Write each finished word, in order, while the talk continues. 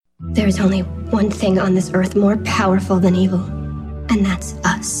There is only one thing on this earth more powerful than evil, and that's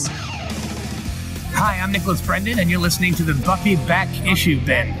us. Hi, I'm Nicholas Brendan, and you're listening to the Buffy Back Issue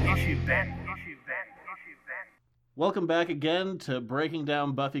Bin. Welcome back again to Breaking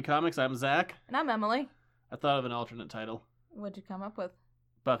Down Buffy Comics. I'm Zach. And I'm Emily. I thought of an alternate title. What'd you come up with?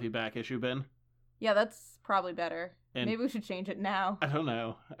 Buffy Back Issue Bin. Yeah, that's probably better. And maybe we should change it now. I don't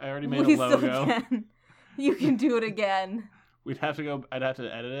know. I already made We a logo. still can. You can do it again. I'd have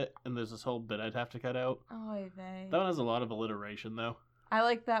to edit it, and there's this whole bit I'd have to cut out. Oy vey. That one has a lot of alliteration, though. I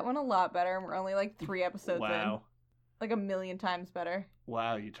like that one a lot better, and we're only like 3 episodes in. Wow. Like 1,000,000 times better.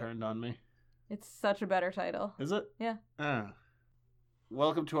 Wow, you turned on me. It's such a better title. Is it? Yeah.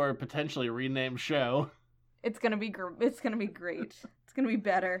 Welcome to our potentially renamed show. It's gonna be it's gonna be great. It's gonna be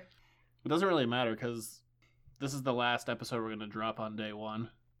better. It doesn't really matter, because this is the last episode we're going to drop on day one.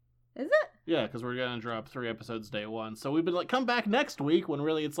 Is it? Yeah, because we're going to drop 3 episodes day one. So we've been like, come back next week, when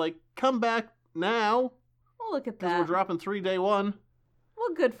really it's like, come back now. Well, look at that. Because we're dropping 3 day one.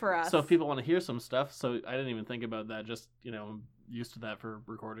 Well, good for us. So if people want to hear some stuff, so I didn't even think about that. Just, I'm used to that for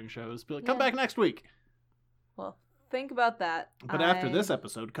recording shows. Be like, come back next week. Well, think about that. But after this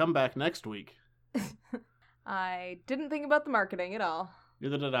episode, come back next week. I didn't think about the marketing at all.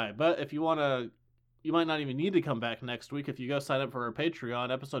 Neither did I. But if you want to, you might not even need to come back next week. If you go sign up for our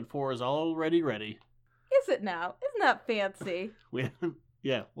Patreon, episode 4 is already ready. Is it now? Isn't that fancy?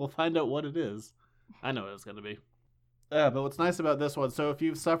 We'll find out what it is. I know what it's going to be. But what's nice about this one, so if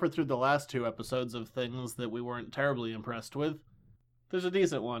you've suffered through the last 2 episodes of things that we weren't terribly impressed with, there's a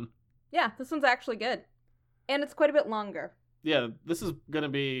decent one. Yeah, this one's actually good. And it's quite a bit longer. Yeah, this is going to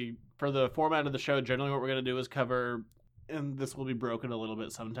be, for the format of the show, generally what we're going to do is cover, and this will be broken a little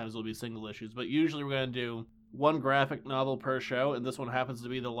bit, sometimes it'll be single issues, but usually we're going to do 1 graphic novel per show, and this one happens to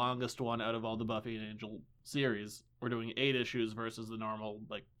be the longest one out of all the Buffy and Angel series. We're doing 8 issues versus the normal,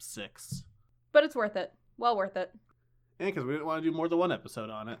 6. But it's worth it. Well worth it. And because we didn't want to do more than 1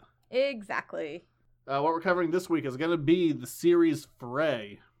 episode on it. Exactly. What we're covering this week is going to be the series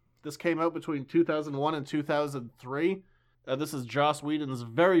Fray. This came out between 2001 and 2003. This is Joss Whedon's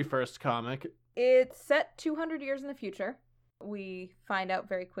very first comic. It's set 200 years in the future. We find out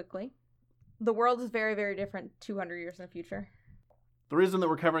very quickly. The world is very, very different 200 years in the future. The reason that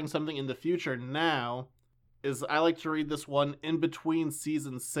we're covering something in the future now is I like to read this one in between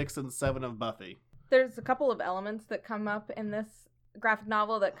seasons 6 and 7 of Buffy. There's a couple of elements that come up in this graphic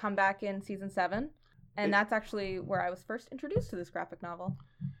novel that come back in season 7. And that's actually where I was first introduced to this graphic novel.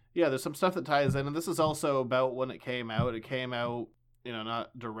 Yeah, there's some stuff that ties in, and this is also about when it came out. It came out,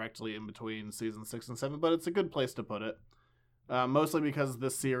 not directly in between season 6 and 7, but it's a good place to put it. Mostly because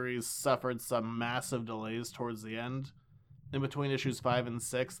this series suffered some massive delays towards the end. In between issues 5 and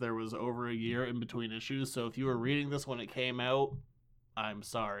 6, there was over a year in between issues, so if you were reading this when it came out, I'm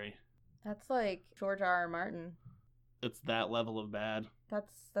sorry. That's like George R.R. Martin. It's that level of bad.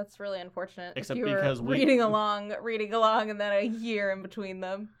 That's really unfortunate. Except if you because were reading along, and then a year in between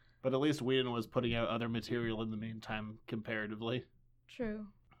them. But at least Whedon was putting out other material in the meantime, comparatively. True.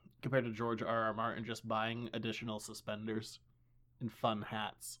 Compared to George R.R. Martin just buying additional suspenders and fun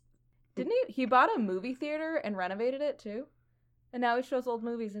hats. Didn't he? He bought a movie theater and renovated it too? And now he shows old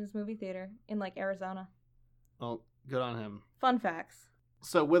movies in his movie theater in, Arizona. Well, good on him. Fun facts.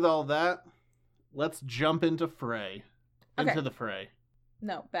 So with all that, let's jump into Fray. Okay. Into the fray.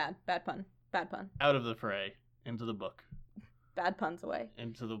 No, bad pun. Bad pun. Out of the fray. Into the book. Bad puns away.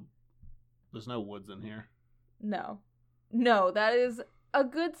 There's no woods in here. No, that is a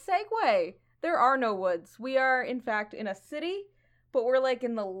good segue. There are no woods. We are, in fact, in a city, but we're,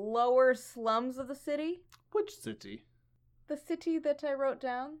 in the lower slums of the city. Which city? The city that I wrote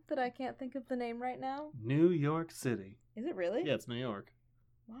down, that I can't think of the name right now. New York City. Is it really? Yeah, it's New York.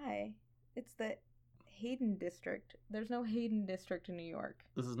 Why? It's the Hayden District. There's no Hayden District in New York.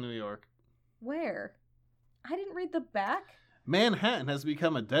 This is New York. Where? I didn't read the back. Manhattan has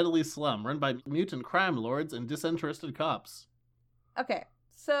become a deadly slum run by mutant crime lords and disinterested cops. Okay,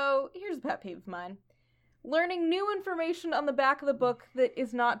 so here's a pet peeve of mine. Learning new information on the back of the book that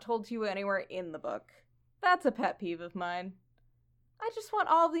is not told to you anywhere in the book. That's a pet peeve of mine. I just want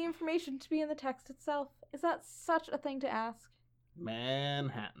all of the information to be in the text itself. Is that such a thing to ask?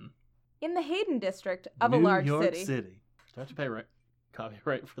 Manhattan. In the Hayden District of a large city. New York City. Do I have to pay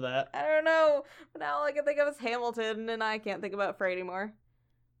copyright for that? I don't know. But now all I can think of is Hamilton, and I can't think about Fray anymore.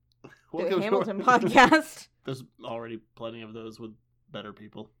 Do a Hamilton podcast. There's already plenty of those with better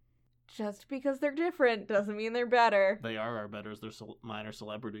people. Just because they're different doesn't mean they're better. They are our betters. They're minor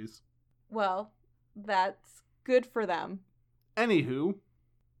celebrities. Well, that's good for them. Anywho.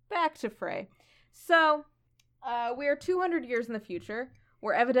 Back to Fray. So, we are 200 years in the future.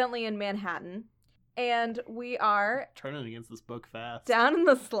 We're evidently in Manhattan, and we are Turning against this book fast. down in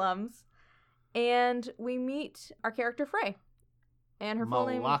the slums, and we meet our character Frey. And her full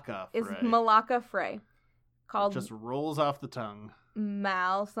name Malaka is Frey. Malaka Frey. Called Just rolls off the tongue.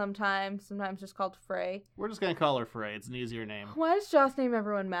 Mal sometimes just called Frey. We're just gonna call her Frey. It's an easier name. Why does Joss name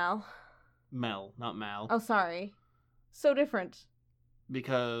everyone Mal? Mel, not Mal. Oh, sorry. So different.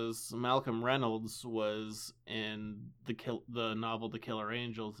 Because Malcolm Reynolds was in the novel The Killer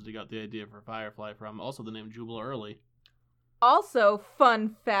Angels that he got the idea for Firefly from. Also the name Jubal Early. Also,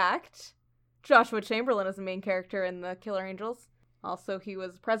 fun fact, Joshua Chamberlain is the main character in The Killer Angels. Also, he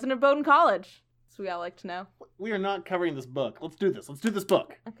was president of Bowdoin College. So we all like to know. We are not covering this book. Let's do this. Let's do this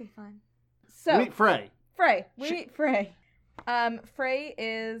book. Okay, fine. So, Meet Frey. Frey. We meet Frey. Frey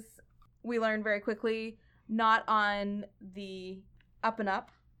is, we learn very quickly, not on the up and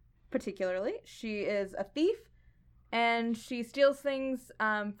up, particularly. She is a thief, and she steals things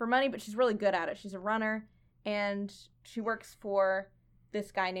for money, but she's really good at it. She's a runner, and she works for this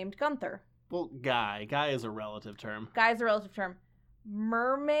guy named Gunther. Well, guy. Guy is a relative term. Guy is a relative term.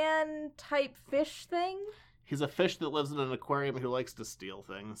 Merman-type fish thing? He's a fish that lives in an aquarium who likes to steal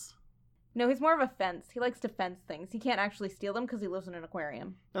things. No, he's more of a fence. He likes to fence things. He can't actually steal them because he lives in an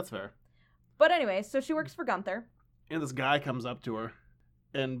aquarium. That's fair. But anyway, so she works for Gunther. And this guy comes up to her.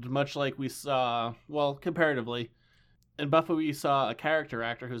 And much like we saw, well, comparatively, in Buffy we saw a character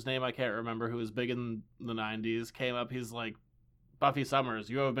actor whose name I can't remember, who was big in the 90s, came up, he's like, Buffy Summers,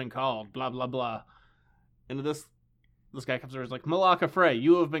 you have been called, blah, blah, blah. And this guy comes over and is like, Malaka Frey,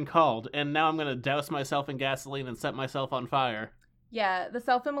 you have been called, and now I'm going to douse myself in gasoline and set myself on fire. Yeah, the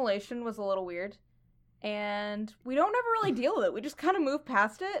self-immolation was a little weird. And we don't ever really deal with it. We just kind of move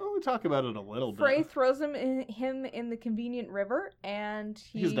past it. Well, we talk about it a little Frey bit. throws him in the convenient river, and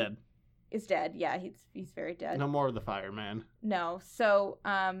He's dead. Is dead. Yeah, he's very dead. No more of the fireman. No. So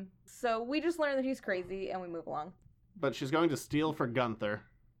we just learn that he's crazy, and we move along. But she's going to steal for Gunther,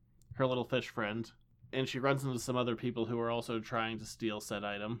 her little fish friend. And she runs into some other people who are also trying to steal said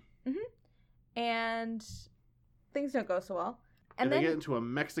item. Mm-hmm. And things don't go so well. And then they get into a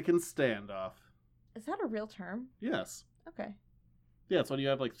Mexican standoff. Is that a real term? Yes. Okay. Yeah, it's when you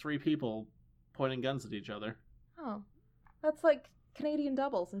have like three people pointing guns at each other. Oh. That's like Canadian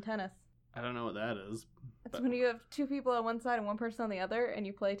doubles in tennis. I don't know what that is. It's when you have two people on one side and one person on the other, and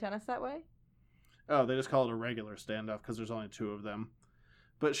you play tennis that way? Oh, they just call it a regular standoff because there's only two of them.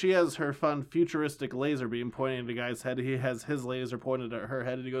 But she has her fun futuristic laser beam pointing at a guy's head. He has his laser pointed at her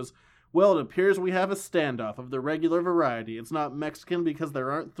head, and he goes, well, it appears we have a standoff of the regular variety. It's not Mexican because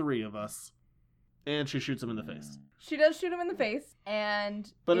there aren't three of us. And she shoots him in the face. She does shoot him in the face,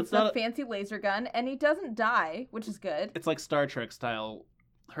 and But it's it's not a fancy laser gun, and he doesn't die, which is good. It's like Star Trek style.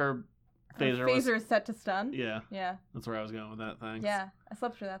 Her phaser, Her phaser is set to stun. Yeah, Yeah. that's where I was going with that, thanks. Yeah. I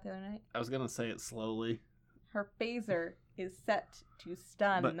slept through that the other night. I was going to say it slowly. Her phaser is set to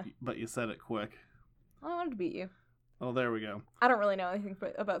stun. But you said it quick. I wanted to beat you. Oh, there we go. I don't really know anything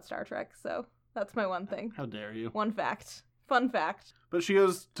about Star Trek, so that's my one thing. How dare you. One fact. Fun fact. But she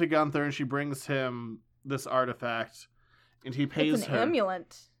goes to Gunther and she brings him this artifact, and he pays It's an her.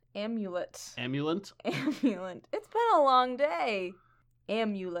 amulet. Amulet. Amulet? Amulet. It's been a long day.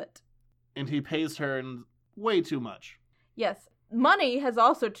 Amulet. And he pays her in way too much. Yes. Money has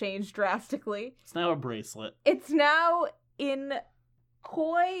also changed drastically. It's now a bracelet. It's now in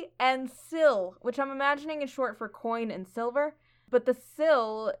koi and sil, which I'm imagining is short for coin and silver. But the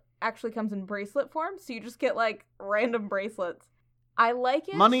sil actually comes in bracelet form, so you just get, like, random bracelets. I like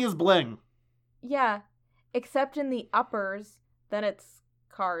it. Money is bling. Yeah. Except in the uppers, then it's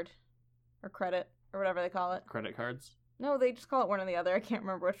card. Or credit. Or whatever they call it. Credit cards. No, they just call it one or the other. I can't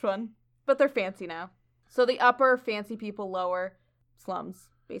remember which one. But they're fancy now. So the upper, fancy people, lower, slums,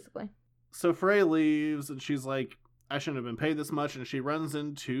 basically. So Frey leaves, and she's like, I shouldn't have been paid this much, and she runs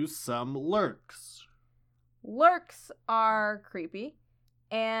into some lurks. Lurks are creepy.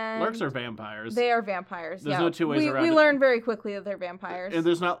 And Lurks are vampires. They are vampires. There's yeah. no two ways around we it. learn very quickly that they're vampires. And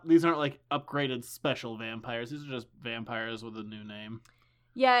these aren't like upgraded special vampires. These are just vampires with a new name.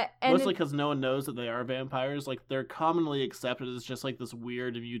 Yeah, and Mostly because no one knows that they are vampires. Like, they're commonly accepted as just like this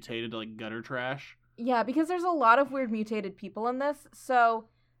weird mutated like gutter trash. yeah, because there's a lot of weird mutated people in this, so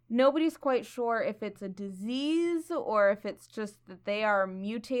nobody's quite sure if it's a disease or if it's just that they are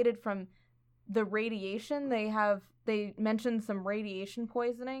mutated from the radiation. They mentioned some radiation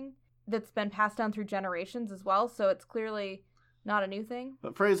poisoning that's been passed down through generations as well, so it's clearly not a new thing.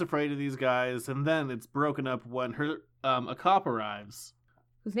 But Frey's afraid of these guys, and then it's broken up when a cop arrives.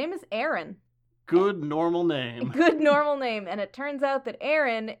 Whose name is Aaron. Good normal A name. good normal name, and it turns out that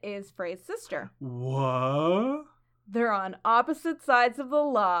Aaron is Frey's sister. What? They're on opposite sides of the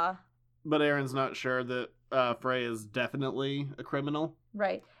law. But Aaron's not sure that Frey is definitely a criminal.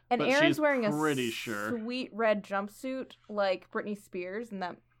 Right. And But Aaron's she's wearing a pretty sure. sweet red jumpsuit like Britney Spears in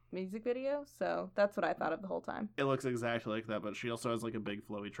that music video. So that's what I thought of the whole time. It looks exactly like that, but she also has like a big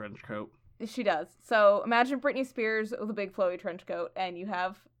flowy trench coat. She does. So imagine Britney Spears with a big flowy trench coat, and you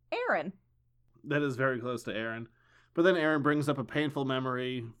have Aaron. That is very close to Aaron. But then Aaron brings up a painful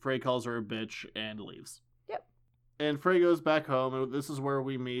memory. Frey calls her a bitch and leaves. Yep. And Frey goes back home, and this is where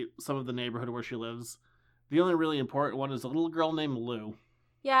we meet some of the neighborhood where she lives. The only really important one is a little girl named Lou.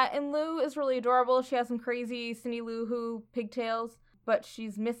 Yeah, and Lou is really adorable. She has some crazy Cindy Lou Who pigtails, but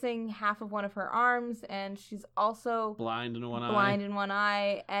she's missing half of one of her arms, and she's also Blind in one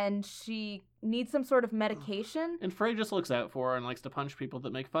eye, and she needs some sort of medication. And Frey just looks out for her and likes to punch people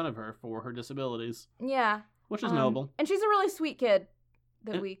that make fun of her for her disabilities. Yeah. Which is noble. And she's a really sweet kid,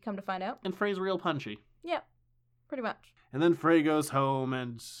 that we come to find out. And Frey's real punchy. Yep, pretty much. And then Frey goes home,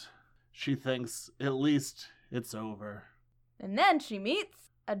 and she thinks, at least it's over. And then she meets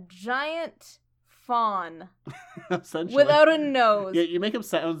a giant fawn Essentially. without a nose. Yeah, you make him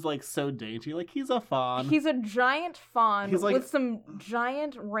sound like so dainty, like he's a fawn. He's a giant fawn He's like- with some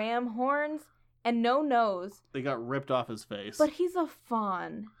giant ram horns and no nose. They got ripped off his face. But he's a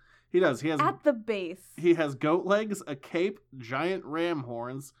fawn He does. He has at the base. He has goat legs, a cape, giant ram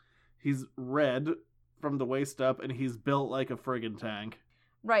horns. He's red from the waist up, and he's built like a friggin' tank.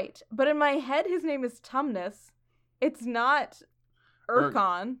 Right. But in my head, his name is Tumnus. It's not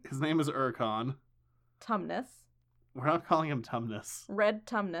Urkon. His name is Urkon. Tumnus. We're not calling him Tumnus. Red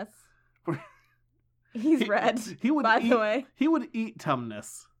Tumnus. He's red, He would by eat, the way. He would eat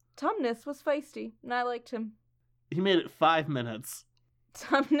Tumnus. Tumnus was feisty, and I liked him. He made it 5 minutes.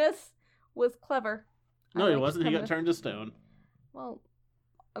 Tumnus was clever. No, I he liked wasn't. He got Tumnus. turned to stone. Well,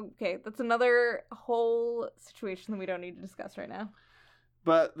 okay, that's another whole situation that we don't need to discuss right now.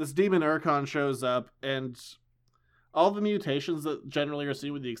 But this demon Urkon shows up, and all the mutations that generally are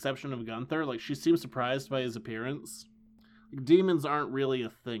seen with the exception of Gunther, like, she seems surprised by his appearance. Like, demons aren't really a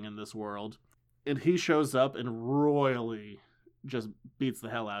thing in this world. And he shows up and royally just beats the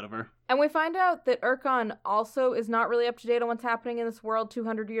hell out of her. And we find out that Urkon also is not really up to date on what's happening in this world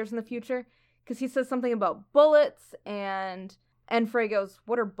 200 years in the future, because he says something about bullets, and Frey goes,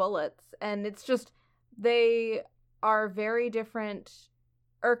 what are bullets? And it's just, they are very different.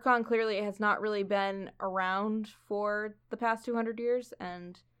 Urkon clearly has not really been around for the past 200 years,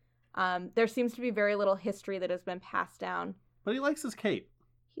 and there seems to be very little history that has been passed down. But he likes his cape.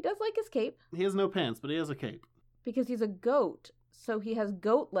 He does like his cape, He has no pants, but he has a cape. because he's a goat, so he has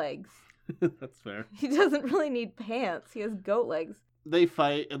goat legs. That's fair. He doesn't really need pants, he has goat legs. They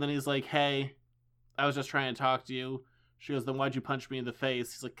fight, and then he's like, hey, I was just trying to talk to you. She goes, then why'd you punch me in the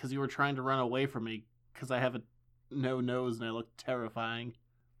face? He's like, because you were trying to run away from me, because I have a no nose and I look terrifying.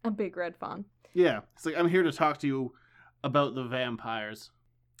 A big red fawn. Yeah. It's like, I'm here to talk to you about the vampires.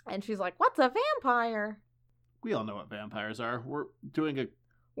 And she's like, what's a vampire? We all know what vampires are.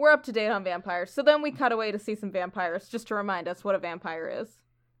 We're up to date on vampires. So then we cut away to see some vampires, just to remind us what a vampire is.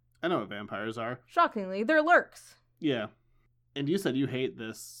 I know what vampires are. Shockingly, they're lurks. Yeah. And you said you hate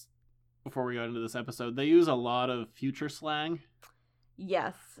this before we got into this episode. They use a lot of future slang.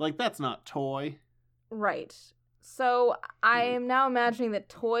 Yes. Like, that's not toy. Right. So I am now imagining that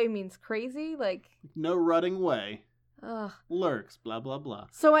toy means crazy, like... No rutting way. Ugh. Lurks, blah, blah, blah.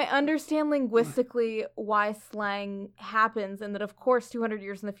 So I understand linguistically why slang happens, and that of course 200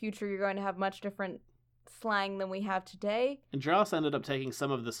 years in the future you're going to have much different slang than we have today. And Joss ended up taking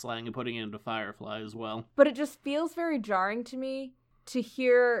some of the slang and putting it into Firefly as well. But it just feels very jarring to me to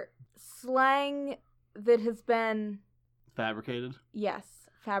hear slang that has been... Fabricated? Yes,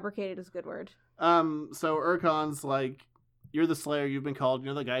 fabricated is a good word. So Urkon's like, you're the Slayer you've been called.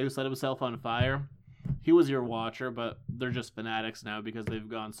 You're the guy who set himself on fire. He was your watcher, but they're just fanatics now because they've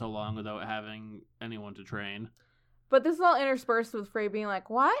gone so long without having anyone to train. But this is all interspersed with Frey being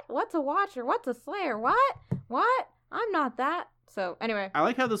like, what? What's a watcher? What's a Slayer? What? What? I'm not that. So, anyway. I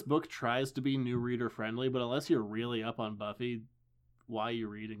like how this book tries to be new reader friendly, but unless you're really up on Buffy, why are you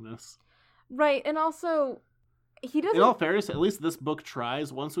reading this? Right, and also... He doesn't... In all fairness, at least this book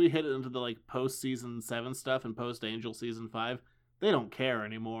tries. Once we hit into the like post-season 7 stuff and post-Angel season 5, they don't care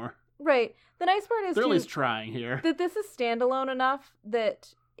anymore. Right. The nice part is, they're too, at least trying here. that this is standalone enough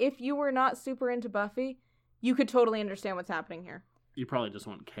that if you were not super into Buffy, you could totally understand what's happening here. You probably just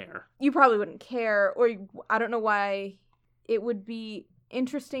wouldn't care. You probably wouldn't care, or I don't know why it would be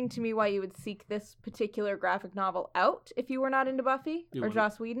interesting to me why you would seek this particular graphic novel out if you were not into Buffy or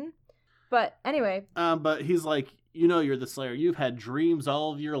Joss Whedon. But anyway. But he's like, you know you're the Slayer. You've had dreams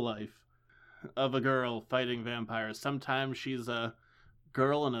all of your life. of a girl fighting vampires. Sometimes she's a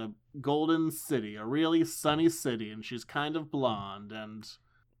girl in a golden city, a really sunny city, and she's kind of blonde, and...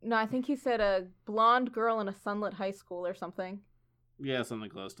 No, I think he said a blonde girl in a sunlit high school or something. Yeah, something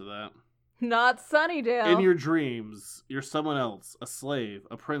close to that. Not Sunnydale. In your dreams, you're someone else, a slave,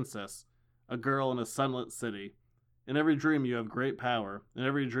 a princess, a girl in a sunlit city. In every dream you have great power. In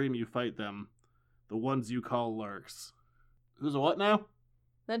every dream you fight them, the ones you call lurks. Who's a what now?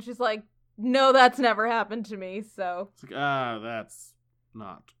 Then she's like, no, that's never happened to me, so... It's like, that's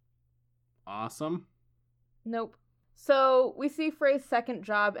not awesome. Nope. So, we see Frey's second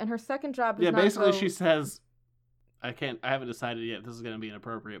job, and her second job is not basically go... she says, I haven't decided yet if this is going to be an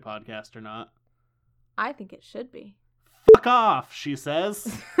appropriate podcast or not. I think it should be. Fuck off, she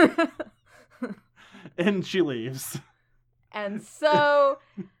says. And she leaves. And so,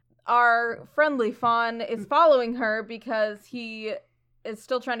 our friendly fawn is following her because he is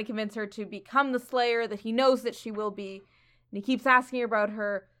still trying to convince her to become the Slayer that he knows that she will be. And he keeps asking her about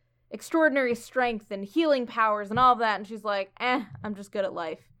her extraordinary strength and healing powers and all of that. And she's like, I'm just good at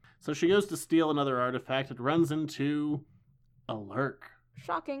life. So she goes to steal another artifact and runs into a lurk.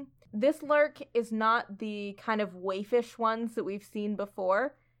 Shocking. This lurk is not the kind of waifish ones that we've seen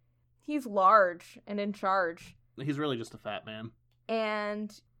before. He's large and in charge. He's really just a fat man.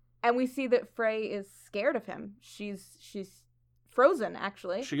 And we see that Frey is scared of him. She's frozen,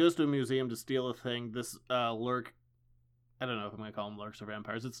 actually. She goes to a museum to steal a thing. This lurk, I don't know if I'm going to call them lurks or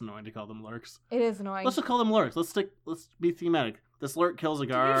vampires. It's annoying to call them lurks. It is annoying. Let's just call them lurks. Let's be thematic. This lurk kills a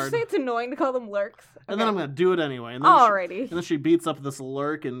guard. Did you just say it's annoying to call them lurks? And then I'm going to do it anyway. And then alrighty. and then she beats up this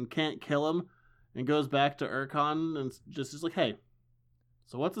lurk and can't kill him and goes back to Urkon and just is like, hey,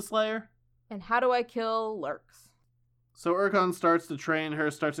 so what's a Slayer? And how do I kill lurks? So Urkon starts to train her,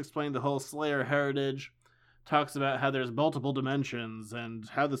 starts explaining the whole Slayer heritage, talks about how there's multiple dimensions and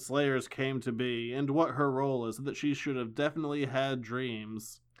how the Slayers came to be and what her role is, that she should have definitely had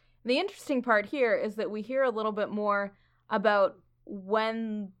dreams. The interesting part here is that we hear a little bit more about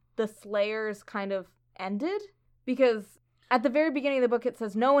when the Slayers kind of ended, because at the very beginning of the book it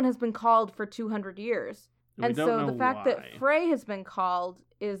says no one has been called for 200 years. And so the fact that Frey has been called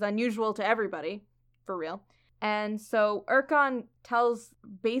is unusual to everybody, for real. And so Urkon tells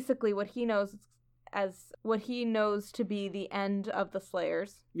basically what he knows to be the end of the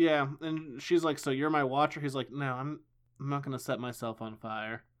Slayers. Yeah, and she's like, so you're my watcher? He's like, no, I'm not going to set myself on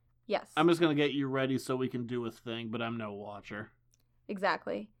fire. Yes. I'm just going to get you ready so we can do a thing, but I'm no watcher.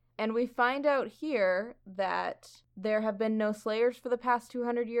 Exactly. And we find out here that there have been no Slayers for the past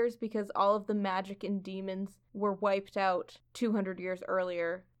 200 years because all of the magic and demons were wiped out 200 years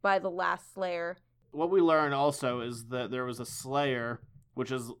earlier by the last Slayer. What we learn also is that there was a Slayer,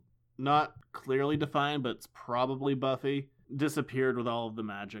 which is not clearly defined, but it's probably Buffy, disappeared with all of the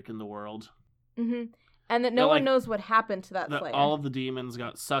magic in the world. Mm-hmm. And that no one knows what happened to that Slayer. All of the demons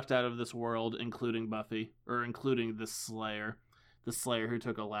got sucked out of this world, including Buffy, or including this Slayer. The Slayer who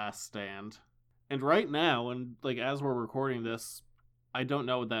took a last stand. And right now, and as we're recording this, I don't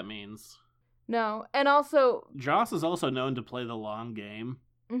know what that means. No, and also... Joss is also known to play the long game.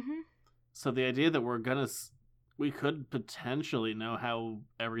 Mm-hmm. So the idea that we could potentially know how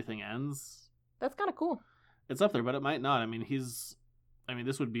everything ends. That's kind of cool. It's up there, but it might not.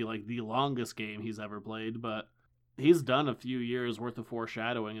 This would be the longest game he's ever played, but he's done a few years worth of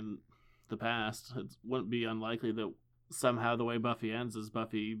foreshadowing in the past. It wouldn't be unlikely that somehow the way Buffy ends is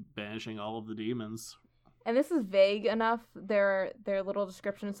Buffy banishing all of the demons. And this is vague enough, their little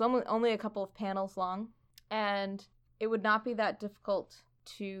description. It's only a couple of panels long, and it would not be that difficult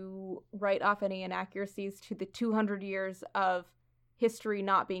to write off any inaccuracies to the 200 years of history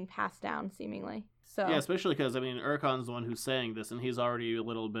not being passed down, seemingly. So yeah, especially because, Urkon's the one who's saying this, and he's already a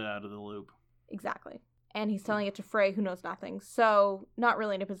little bit out of the loop. Exactly. And he's telling it to Frey, who knows nothing. So, not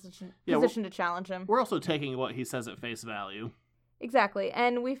really in a position to challenge him. We're also taking what he says at face value. Exactly.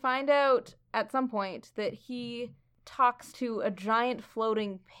 And we find out at some point that he talks to a giant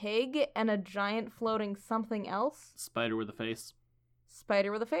floating pig and a giant floating something else. Spider with a face.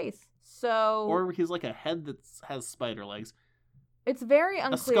 Spider with a face. So... Or he's like a head that has spider legs. It's very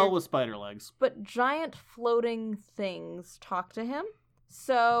unclear. A skull with spider legs. But giant floating things talk to him.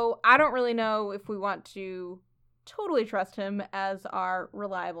 So I don't really know if we want to totally trust him as our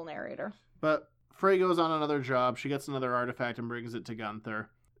reliable narrator. But Frey goes on another job. She gets another artifact and brings it to Gunther.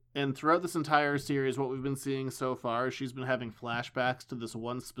 And throughout this entire series, what we've been seeing so far is she's been having flashbacks to this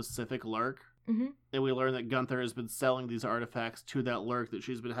one specific lurk. Mm-hmm. And we learn that Gunther has been selling these artifacts to that lurk that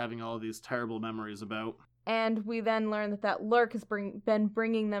she's been having all of these terrible memories about. And we then learn that lurk has been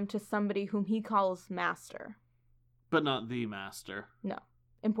bringing them to somebody whom he calls Master. But not the Master. No.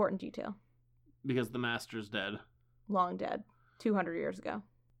 Important detail. Because the master's dead. Long dead. 200 years ago.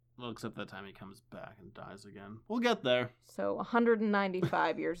 Well, except that time he comes back and dies again. We'll get there. So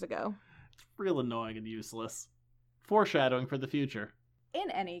 195 years ago. It's real annoying and useless. Foreshadowing for the future.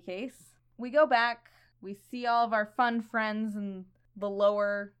 In any case, we go back, we see all of our fun friends in the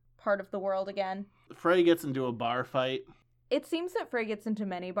lower part of the world again. Frey gets into a bar fight. It seems that Frey gets into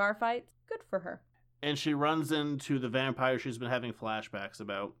many bar fights. Good for her. And she runs into the vampire she's been having flashbacks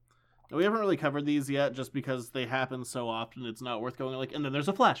about. Now, we haven't really covered these yet just because they happen so often it's not worth going like, and then there's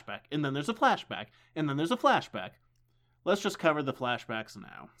a flashback, and then there's a flashback, and then there's a flashback. Let's just cover the flashbacks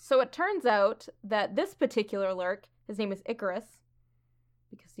now. So it turns out that this particular lurk, his name is Icarus,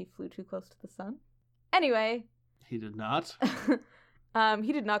 because he flew too close to the sun. Anyway. He did not.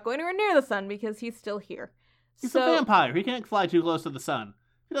 He did not go anywhere near the sun because he's still here. He's a vampire. He can't fly too close to the sun.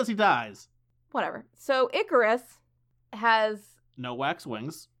 If he does, he dies. Whatever. So Icarus has... No wax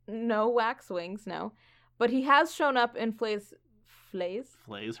wings. No wax wings, no. But he has shown up in Flay's...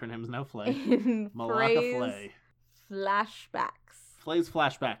 Flay's? Her name's now Flay. In Malaka Frey's Flay. flashbacks. Flay's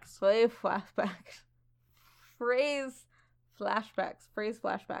flashbacks. Flay flashbacks. Frey's flashbacks. Frey's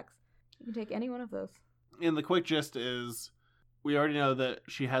flashbacks. You can take any one of those. And the quick gist is, we already know that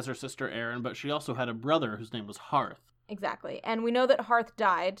she has her sister Erin, but she also had a brother whose name was Hearth. Exactly. And we know that Hearth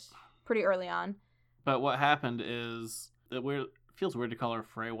died pretty early on. But what happened is, it feels weird to call her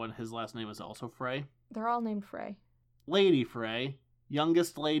Frey when his last name is also Frey. They're all named Frey. Lady Frey.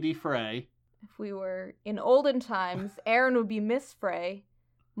 Youngest Lady Frey. If we were in olden times, Erin would be Miss Frey.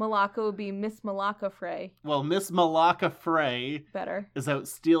 Malaka would be Miss Malaka Frey. Well, Miss Malaka Frey Better. is out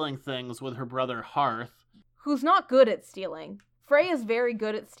stealing things with her brother Hearth. Who's not good at stealing. Frey is very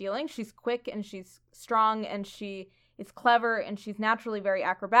good at stealing. She's quick and she's strong and she is clever and she's naturally very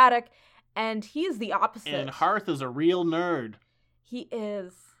acrobatic. And he is the opposite. And Hearth is a real nerd. He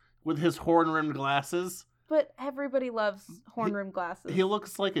is. With his horn-rimmed glasses. But everybody loves horn-rimmed glasses. He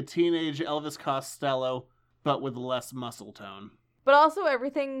looks like a teenage Elvis Costello, but with less muscle tone. But also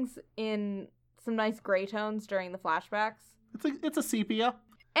everything's in some nice gray tones during the flashbacks. It's a sepia.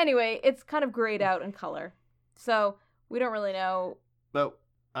 Anyway, it's kind of grayed out in color. So we don't really know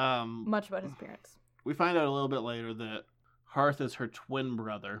much about his appearance. We find out a little bit later that Hearth is her twin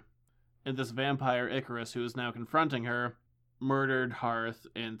brother. And this vampire Icarus, who is now confronting her, murdered Hearth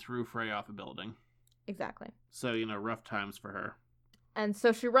and threw Frey off a building. Exactly. So, rough times for her. And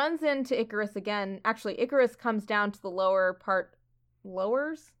so she runs into Icarus again. Actually, Icarus comes down to the lower part.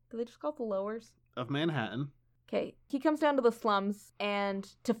 Lowers? Do they just call it the lowers? Of Manhattan. Okay. He comes down to the slums and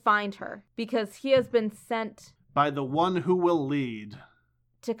to find her because he has been sent by the one who will lead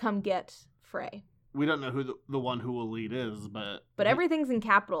to come get Frey. We don't know who the one who will lead is, but... But everything's in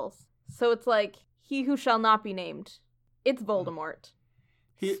capitals. So it's like, he who shall not be named. It's Voldemort.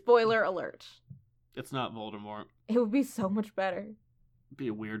 Spoiler alert. It's not Voldemort. It would be so much better. It'd be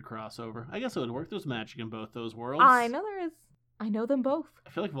a weird crossover. I guess it would work. There's magic in both those worlds. I know there is. I know them both. I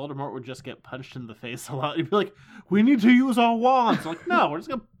feel like Voldemort would just get punched in the face a lot. He'd be like, we need to use our wands. I'm like, no, we're just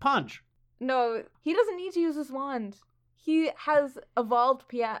going to punch. No, he doesn't need to use his wand. He has evolved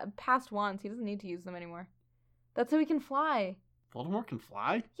past wands. He doesn't need to use them anymore. That's how he can fly. Voldemort can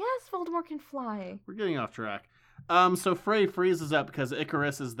fly? Yes, Voldemort can fly. We're getting off track. So Frey freezes up because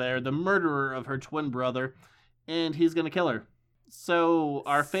Icarus is there, the murderer of her twin brother, and he's going to kill her. So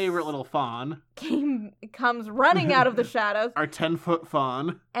our favorite little fawn comes running out of the shadows. Our 10-foot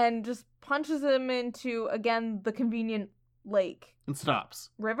fawn. And just punches him into, again, the convenient lake. And stops.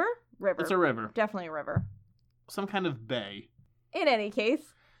 River? River. It's a river. Definitely a river. Some kind of bay. In any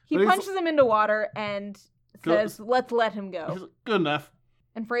case, he punches him into water and says, let's let him go. He's like, good enough.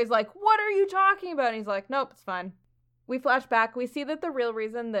 And Frey's like, what are you talking about? And he's like, nope, it's fine. We flash back. We see that the real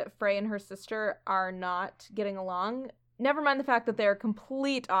reason that Frey and her sister are not getting along, never mind the fact that they're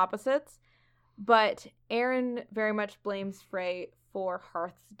complete opposites, but Erin very much blames Frey for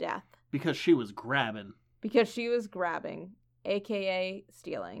Hearth's death. Because she was grabbing. Because she was grabbing, aka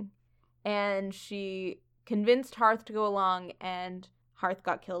stealing. And she convinced Hearth to go along, and Hearth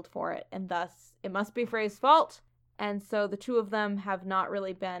got killed for it. And thus, it must be Frey's fault. And so the two of them have not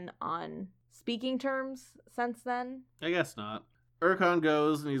really been on speaking terms since then. I guess not. Urkon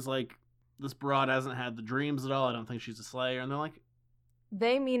goes, and he's like, this broad hasn't had the dreams at all. I don't think she's a slayer. And they're like...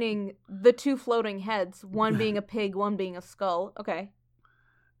 They meaning the two floating heads, one being a pig, one being a skull. Okay.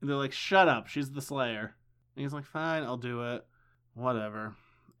 And they're like, shut up, she's the slayer. And he's like, fine, I'll do it. Whatever.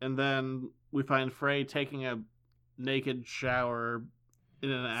 And then we find Frey taking a naked shower in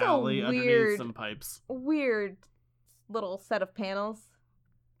an alley underneath some pipes. Weird little set of panels.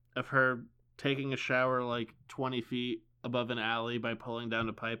 Of her taking a shower like 20 feet above an alley by pulling down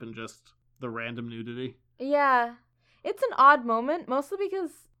a pipe and just The random nudity. Yeah. It's an odd moment, mostly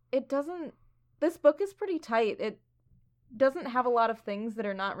because this book is pretty tight. It doesn't have a lot of things that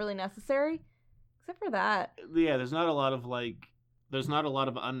are not really necessary, except for that. Yeah, there's not a lot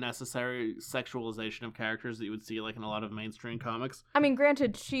of unnecessary sexualization of characters that you would see like in a lot of mainstream comics. I mean,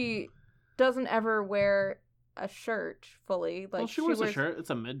 granted, she doesn't ever wear a shirt fully. Like, Well, she wears a shirt. It's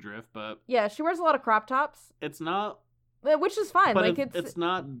a midriff, but Yeah, she wears a lot of crop tops, it's not. which is fine. But Like, it's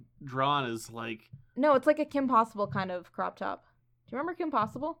not drawn as like. No, it's like a Kim Possible kind of crop top. Do you remember Kim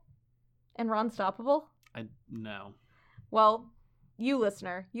Possible? And Ron Stoppable? No. Well, you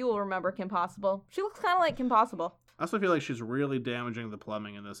listener, you will remember Kim Possible. She looks kind of like Kim Possible. I also feel like she's really damaging the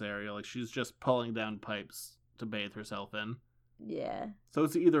plumbing in this area. Like she's just pulling down pipes to bathe herself in. Yeah. So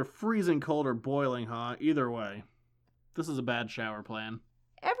it's either freezing cold or boiling hot. Either way, this is a bad shower plan.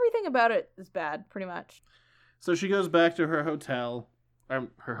 Everything about it is bad, pretty much. So she goes back to her hotel.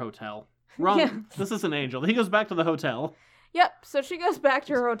 Her hotel. Wrong. Yeah. This is an angel. He goes back to the hotel. Yep, so she goes back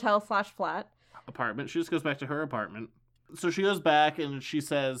to her hotel/flat. Apartment. She just goes back to her apartment. So she goes back and she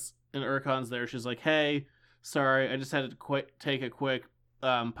says, and Urkon's there, she's like, hey, sorry, I just had to take a quick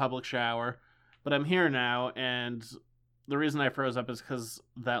public shower, but I'm here now, and the reason I froze up is because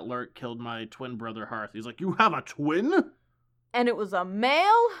that lurk killed my twin brother Hearth. He's like, you have a twin? And it was a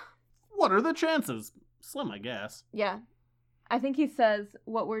male? What are the chances? Slim, I guess. Yeah. I think he says,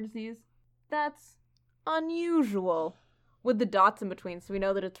 what word does he use? That's unusual. With the dots in between, so we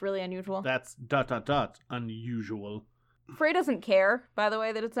know that it's really unusual. That's ... unusual. Frey doesn't care, by the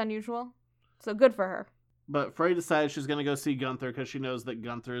way, that it's unusual. So good for her. But Frey decides she's going to go see Gunther because she knows that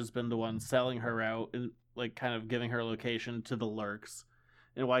Gunther has been the one selling her out and like kind of giving her location to the lurks.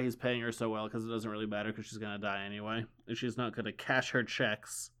 And why he's paying her so well, because it doesn't really matter because she's going to die anyway. And she's not going to cash her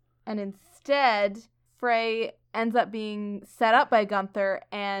checks. And instead, Frey ends up being set up by Gunther,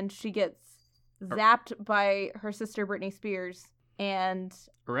 and she gets zapped by her sister Britney Spears and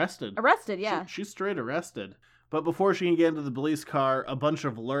Arrested, yeah. She's straight arrested. But before she can get into the police car, a bunch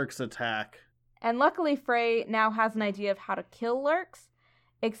of lurks attack. And luckily, Frey now has an idea of how to kill lurks,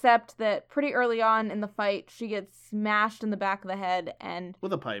 except that pretty early on in the fight, she gets smashed in the back of the head and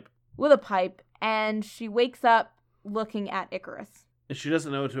With a pipe. And she wakes up looking at Icarus. And she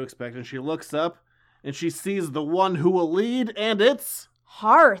doesn't know what to expect, and she looks up, and she sees the one who will lead, and it's...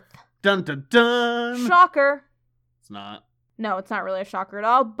 Hearth! Dun dun dun! Shocker! It's not. No, it's not really a shocker at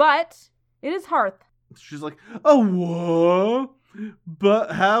all, but it is Hearth. She's like, oh, what?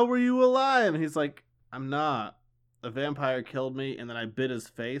 But how were you alive? And he's like, I'm not. A vampire killed me, and then I bit his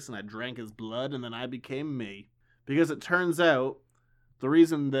face, and I drank his blood, and then I became me. Because it turns out, the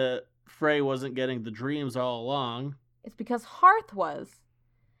reason that Frey wasn't getting the dreams all along... It's because Hearth was.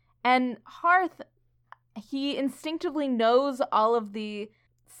 And Hearth, he instinctively knows all of the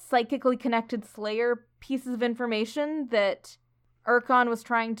psychically connected Slayer pieces of information that Urkon was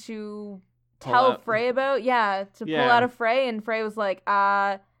trying to tell Frey about. Yeah, to pull out of Frey, and Frey was like,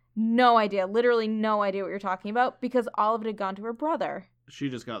 no idea, literally no idea what you're talking about, because all of it had gone to her brother. She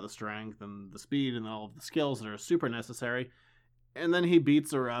just got the strength and the speed and all of the skills that are super necessary. And then he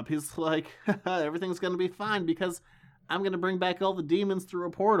beats her up. He's like, everything's going to be fine because I'm going to bring back all the demons through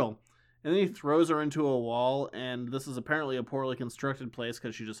a portal. And then he throws her into a wall, and this is apparently a poorly constructed place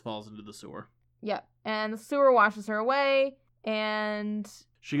because she just falls into the sewer. Yeah, and the sewer washes her away, and...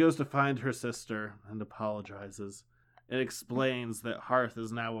 She goes to find her sister and apologizes. It explains that Hearth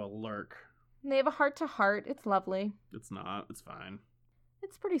is now a lurk. They have a heart-to-heart. It's lovely. It's not. It's fine.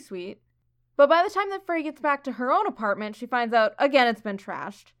 It's pretty sweet. But by the time that Frey gets back to her own apartment, she finds out, again, it's been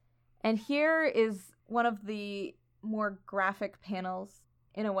trashed. And here is one of the more graphic panels,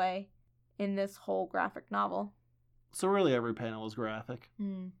 in a way, in this whole graphic novel. So really every panel is graphic.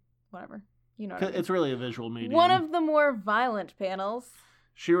 Whatever. You know what I mean. It's really a visual medium. One of the more violent panels.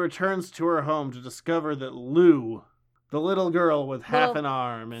 She returns to her home to discover that Lou, the little girl with half an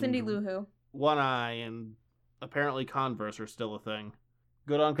arm and Cindy Lou Who, one eye and apparently Converse are still a thing.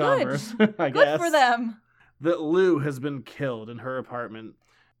 Good on Converse, I guess. Good for them. That Lou has been killed in her apartment.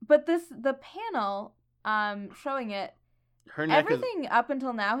 But the panel showing it, her neck everything up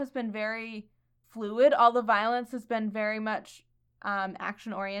until now has been very fluid. All the violence has been very much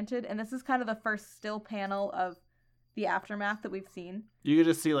action oriented, and this is kind of the first still panel of the aftermath that we've seen. You could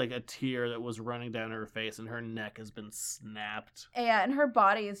just see like a tear that was running down her face, and her neck has been snapped. Yeah, and her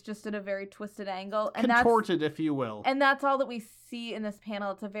body is just at a very twisted angle. And contorted, if you will. And that's all that we see in this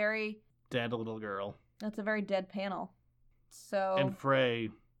panel. It's a very... dead little girl. That's a very dead panel. So... And Frey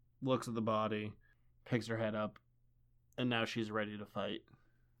looks at the body, picks her head up, and now she's ready to fight.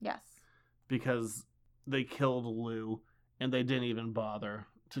 Yes. Because they killed Lou, and they didn't even bother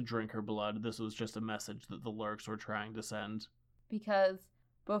to drink her blood. This was just a message that the Lurks were trying to send. Because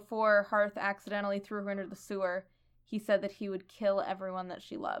before Hearth accidentally threw her into the sewer, he said that he would kill everyone that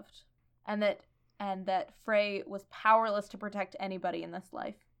she loved. And that Frey was powerless to protect anybody in this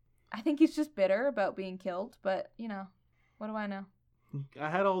life. I think he's just bitter about being killed, but, you know, what do I know? I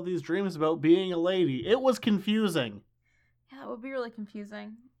had all these dreams about being a lady. It was confusing. Yeah, it would be really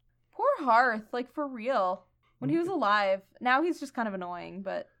confusing. Poor Hearth, like, for real. When he was alive. Now he's just kind of annoying,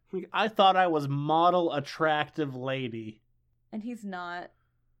 but... I thought I was model attractive lady. And he's not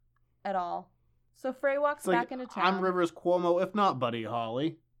at all. So Frey walks It's back into town. I'm Rivers Cuomo, if not Buddy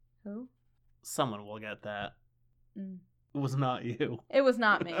Holly. Who? Someone will get that. Mm. It was not you. It was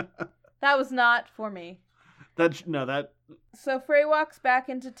not me. That was not for me. That So Frey walks back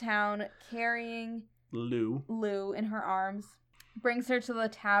into town carrying Lou in her arms. Brings her to the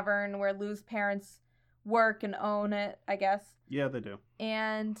tavern where Lou's parents work and own it, I guess. Yeah, they do.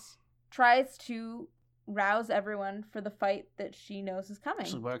 And tries to rouse everyone for the fight that she knows is coming.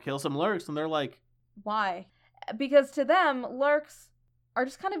 She's about to kill some Lurks, and they're like... Why? Because to them, Lurks are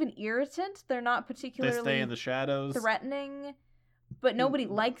just kind of an irritant. They're not particularly... They stay in the shadows. Threatening, but nobody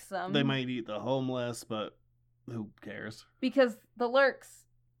likes them. They might eat the homeless, but who cares? Because the Lurks,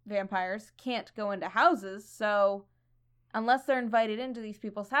 vampires, can't go into houses, so unless they're invited into these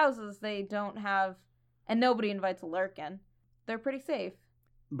people's houses, they don't have... And nobody invites a Lurk in. They're pretty safe.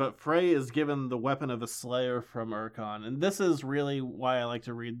 But Frey is given the weapon of a slayer from Urkon, and this is really why I like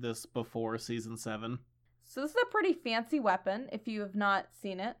to read this before Season 7. So this is a pretty fancy weapon, if you have not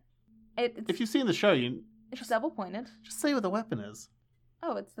seen it. If you've seen the show, It's double-pointed. just say what the weapon is.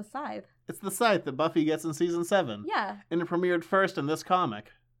 Oh, it's the scythe. It's the scythe that Buffy gets in Season 7. Yeah. And it premiered first in this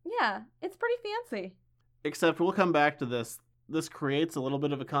comic. Yeah, it's pretty fancy. Except we'll come back to this. This creates a little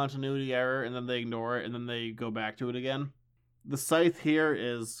bit of a continuity error, and then they ignore it, and then they go back to it again. The scythe here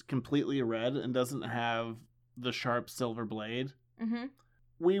is completely red and doesn't have the sharp silver blade. Mm-hmm.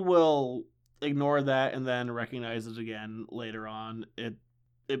 We will ignore that and then recognize it again later on. It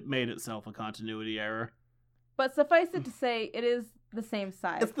made itself a continuity error. But suffice it to say, it is the same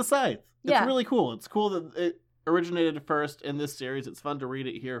scythe. It's the scythe. Yeah. It's really cool. It's cool that it originated first in this series. It's fun to read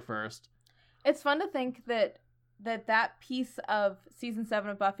it here first. It's fun to think that piece of Season 7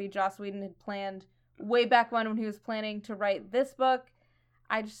 of Buffy Joss Whedon had planned way back when he was planning to write this book.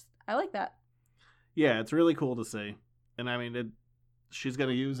 I like that. Yeah, it's really cool to see. And I mean, she's going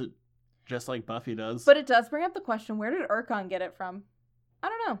to use it just like Buffy does. But it does bring up the question, where did Urkon get it from? I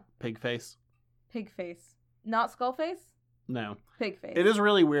don't know. Pig face? Pig face. Not skull face? No. Pig face. It is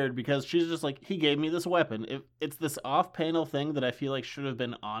really weird because she's just like, he gave me this weapon. It's this off-panel thing that I feel like should have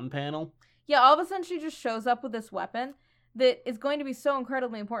been on-panel. Yeah, all of a sudden she just shows up with this weapon that is going to be so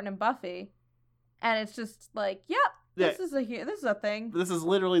incredibly important in Buffy. And it's just like, yep, this is a thing. This is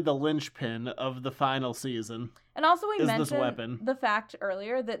literally the linchpin of the final season. And also we this mentioned weapon. The fact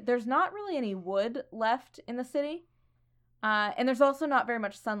earlier that there's not really any wood left in the city. And there's also not very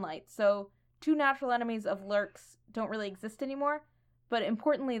much sunlight. So 2 natural enemies of Lurks don't really exist anymore. But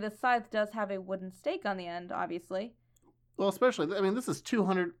importantly, the scythe does have a wooden stake on the end, obviously. Well, especially, I mean, this is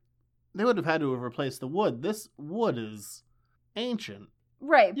 200... They would have had to have replaced the wood. This wood is ancient.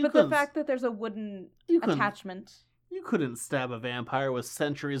 Right, but the fact that there's a wooden attachment. You couldn't stab a vampire with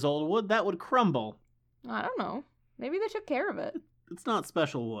centuries-old wood. That would crumble. I don't know. Maybe they took care of it. It's not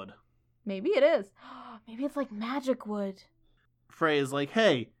special wood. Maybe it is. Maybe it's like magic wood. Frey is like,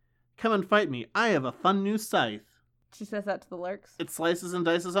 hey, come and fight me. I have a fun new scythe. She says that to the Lurks. It slices and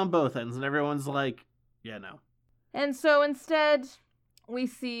dices on both ends, and everyone's like, yeah, no. And so instead, we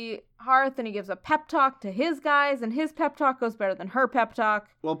see Hearth, and he gives a pep talk to his guys, and his pep talk goes better than her pep talk.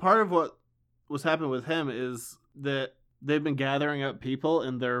 Well, part of what was happening with him is that they've been gathering up people,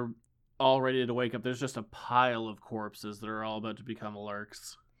 and they're all ready to wake up. There's just a pile of corpses that are all about to become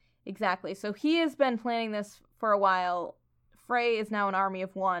Lurks. Exactly. So he has been planning this for a while. Frey is now an army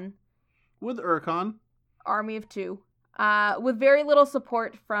of 1. With Urkon. Army of 2. With very little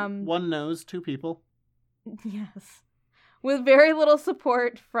support from... 1 nose, 2 people. Yes. With very little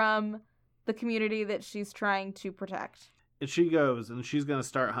support from the community that she's trying to protect. And she goes, and she's going to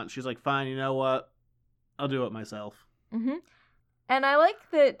start hunting. She's like, fine, you know what? I'll do it myself. Mm-hmm. And I like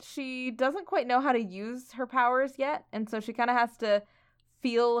that she doesn't quite know how to use her powers yet, and so she kind of has to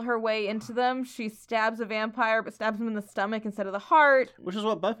feel her way into them. She stabs a vampire, but stabs him in the stomach instead of the heart. Which is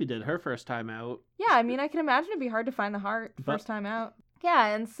what Buffy did her first time out. Yeah, I mean, I can imagine it'd be hard to find the heart first time out. Yeah,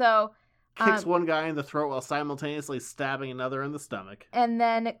 and so... Kicks one guy in the throat while simultaneously stabbing another in the stomach. And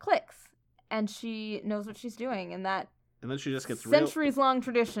then it clicks, and she knows what she's doing, and that... And then she just gets centuries-long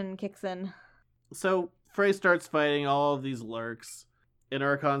tradition kicks in. So Frey starts fighting all of these Lurks, and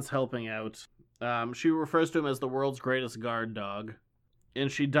Urkon's helping out. She refers to him as the world's greatest guard dog.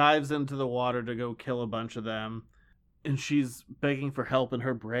 And she dives into the water to go kill a bunch of them. And she's begging for help in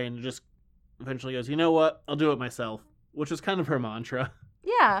her brain and just eventually goes, you know what? I'll do it myself. Which is kind of her mantra.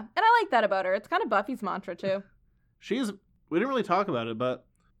 Yeah, and I like that about her. It's kind of Buffy's mantra, too. We didn't really talk about it, but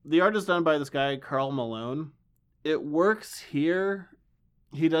the art is done by this guy, Carl Malone. It works here.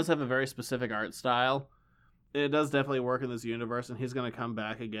 He does have a very specific art style. It does definitely work in this universe, and he's going to come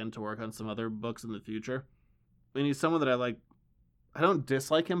back again to work on some other books in the future. And he's someone that I like. I don't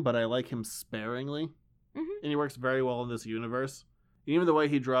dislike him, but I like him sparingly. Mm-hmm. And he works very well in this universe. Even the way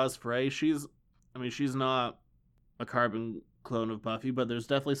he draws Frey, she's not a carbon clone of Buffy, but there's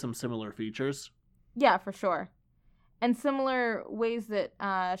definitely some similar features. Yeah, for sure. And similar ways that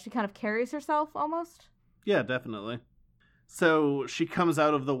she kind of carries herself, almost. Yeah, definitely. So she comes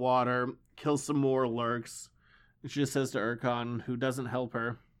out of the water, kills some more lurks, and she just says to Urkon, who doesn't help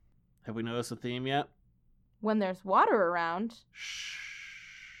her, have we noticed a theme yet? When there's water around. Shh.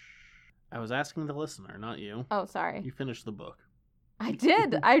 I was asking the listener, not you. Oh, sorry. You finished the book. I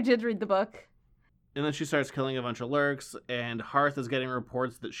did. I did read the book. And then she starts killing a bunch of lurks, and Hearth is getting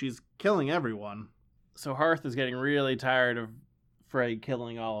reports that she's killing everyone. So Hearth is getting really tired of Frey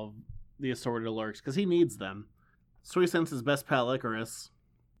killing all of the assorted lurks, because he needs them. So he sends his best pal Icarus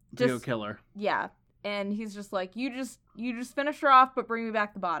to go kill her. Yeah. And he's just like, you just finish her off, but bring me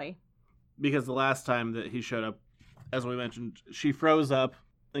back the body. Because the last time that he showed up, as we mentioned, she froze up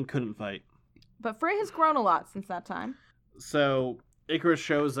and couldn't fight. But Frey has grown a lot since that time. So Icarus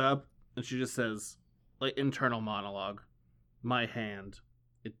shows up, and she just says, like, internal monologue, my hand,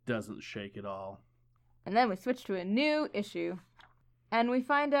 it doesn't shake at all. And then we switch to a new issue. And we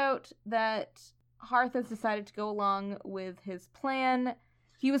find out that Hearth has decided to go along with his plan.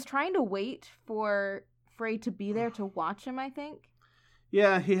 He was trying to wait for Frey to be there to watch him, I think.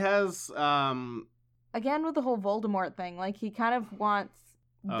 Yeah, he has, Again, with the whole Voldemort thing, like, he kind of wants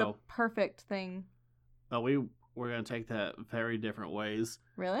the perfect thing. Oh, we're going to take that very different ways.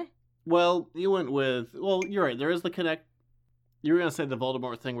 Really? Well, you went with, you're right, there is the connect, you were going to say the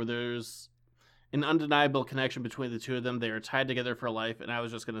Voldemort thing where there's an undeniable connection between the two of them. They are tied together for life, and I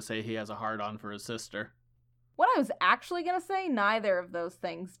was just going to say he has a hard-on for his sister. What I was actually going to say, neither of those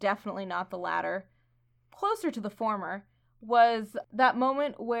things, definitely not the latter, closer to the former, was that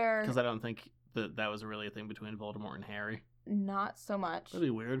moment where... Because I don't think that was really a thing between Voldemort and Harry. Not so much.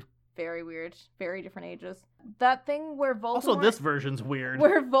 Really weird. Very weird. Very different ages. That thing where Voldemort... Also, this version's weird.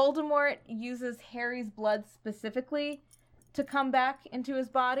 Where Voldemort uses Harry's blood specifically to come back into his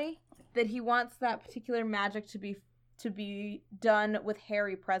body, that he wants that particular magic to be done with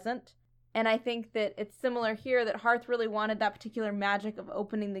Harry present. And I think that it's similar here, that Hearth really wanted that particular magic of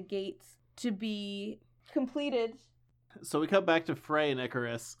opening the gates to be completed. So we come back to Frey and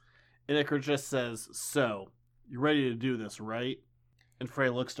Icarus just says, so, you're ready to do this, right? And Frey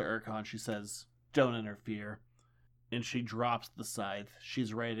looks to Urkon, she says, don't interfere. And she drops the scythe.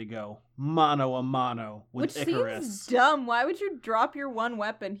 She's ready to go mano a mano with Icarus. Which seems dumb. Why would you drop your one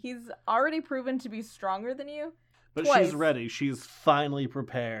weapon? He's already proven to be stronger than you. But twice. She's ready. She's finally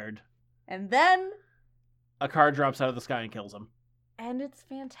prepared. And then... a car drops out of the sky and kills him. And it's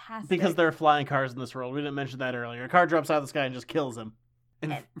fantastic. Because there are flying cars in this world. We didn't mention that earlier. A car drops out of the sky and just kills him.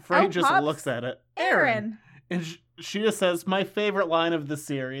 And Frey just looks at it. Aaron! And she just says, my favorite line of the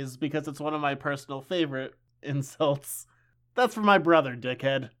series, because it's one of my personal favorite insults. That's for my brother,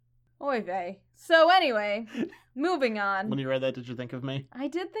 dickhead. Oy vey. So anyway, moving on. When you read that, did you think of me? I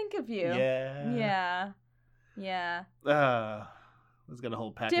did think of you. Yeah. Yeah. He's got a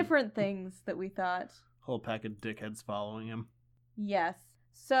whole pack different things that we thought. Whole pack of dickheads following him. Yes.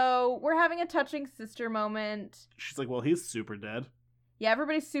 So we're having a touching sister moment. She's like, well, he's super dead. Yeah,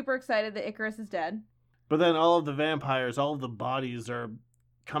 everybody's super excited that Icarus is dead. But then all of the vampires, all of the bodies are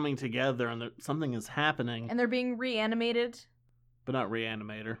coming together and something is happening. And they're being reanimated. But not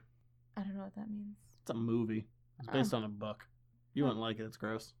Reanimator. I don't know what that means. It's a movie. It's based on a book. You wouldn't like it, it's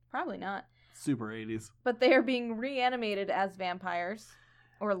gross. Probably not. Super 80s. But they are being reanimated as vampires.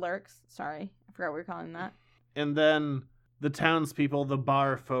 Or lurks. Sorry. I forgot what we were calling that. And then the townspeople, the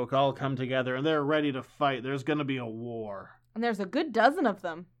bar folk, all come together and they're ready to fight. There's going to be a war. And there's a good dozen of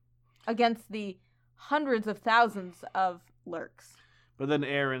them against the hundreds of thousands of lurks. But then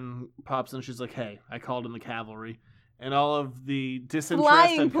Erin pops in. She's like, hey, I called in the cavalry. And all of the disinterested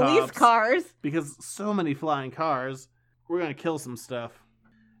flying police cops, cars. Because so many flying cars, we're going to kill some stuff.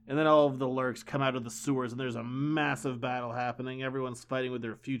 And then all of the lurks come out of the sewers and there's a massive battle happening. Everyone's fighting with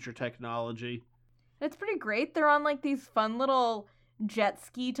their future technology. It's pretty great. They're on like these fun little jet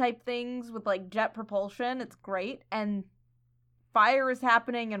ski type things with like jet propulsion. It's great. And fire is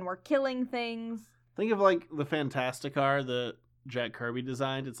happening and we're killing things. Think of like the Fantasticar that Jack Kirby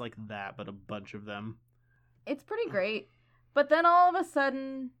designed. It's like that, but a bunch of them. It's pretty great. But then all of a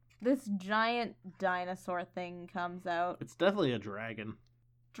sudden, this giant dinosaur thing comes out. It's definitely a dragon.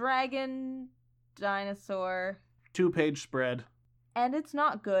 Dragon, dinosaur. 2-page spread. And it's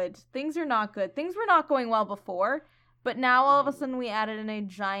not good. Things are not good. Things were not going well before, but now all of a sudden we added in a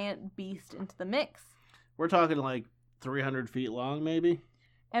giant beast into the mix. We're talking like 300 feet long, maybe?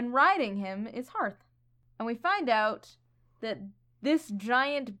 And riding him is Hearth. And we find out that this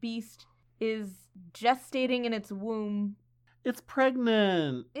giant beast is gestating in its womb. It's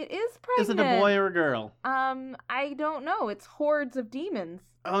pregnant. It is pregnant. Is it a boy or a girl? I don't know. It's hordes of demons.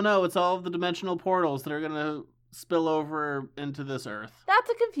 Oh no, it's all of the dimensional portals that are gonna spill over into this Earth. That's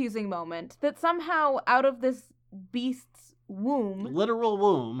a confusing moment. That somehow out of this beast's womb... Literal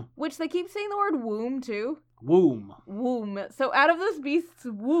womb. Which they keep saying the word womb, too. Womb. Womb. So out of this beast's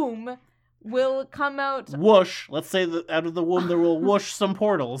womb will come out... Whoosh. Let's say that out of the womb there will whoosh some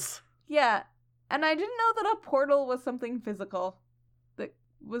portals. Yeah. And I didn't know that a portal was something physical. That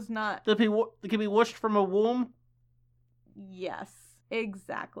was not... That can be whooshed from a womb? Yes.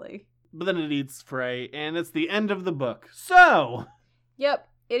 Exactly. But then it eats Frey, and it's the end of the book. So! Yep.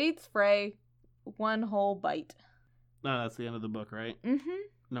 It eats Frey. One whole bite. No, that's the end of the book, right? Mm-hmm.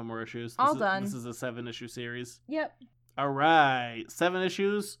 No more issues. All done. This is a 7-issue series. Yep. Alright. 7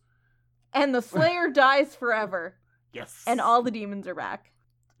 issues. And the Slayer dies forever. Yes. And all the demons are back.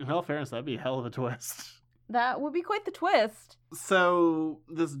 In all fairness, that'd be a hell of a twist. That would be quite the twist. So,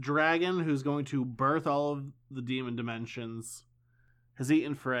 this dragon who's going to birth all of the demon dimensions has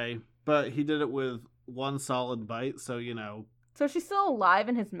eaten Frey, but he did it with one solid bite, so, you know. So she's still alive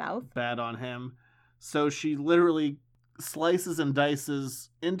in his mouth? Bad on him. So she literally slices and dices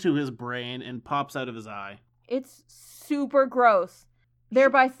into his brain and pops out of his eye. It's super gross.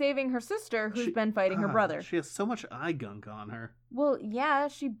 Thereby saving her sister, who's been fighting her brother. She has so much eye gunk on her. Well, yeah,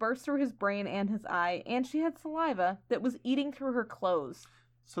 she burst through his brain and his eye, and she had saliva that was eating through her clothes.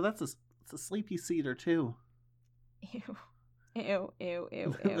 So it's a sleepy cedar, too. Ew. Ew, ew,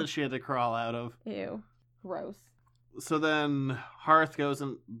 ew, ew. That she had to crawl out of. Ew. Gross. So then Hearth goes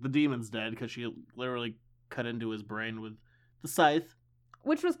and the demon's dead because she literally cut into his brain with the scythe.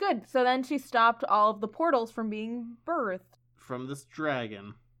 Which was good. So then she stopped all of the portals from being birthed. From this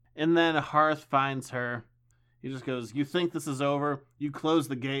dragon. And then Hearth finds her. He just goes, "You think this is over? You close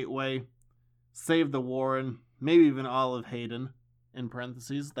the gateway. Save the Warren. Maybe even all of Hayden." In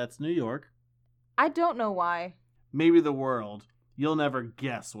parentheses, that's New York. I don't know why. "Maybe the world. You'll never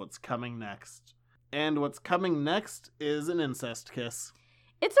guess what's coming next." And what's coming next is an incest kiss.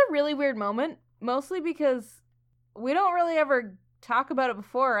 It's a really weird moment. Mostly because we don't really ever talk about it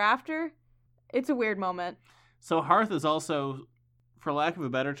before or after. It's a weird moment. So Hearth is also, for lack of a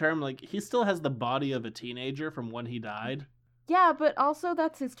better term, like, he still has the body of a teenager from when he died. Yeah, but also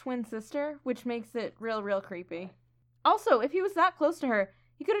that's his twin sister, which makes it real creepy. Also, if he was that close to her,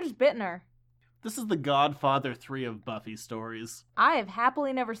 he could have just bitten her. This is the Godfather 3 of Buffy stories. I have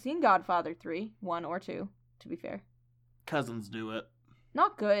happily never seen Godfather 3, 1 or 2, to be fair. Cousins do it.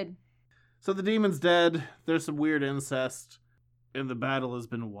 Not good. So the demon's dead, there's some weird incest, and the battle has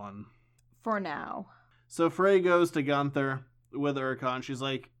been won. For now. So Frey goes to Gunther with Urkon. She's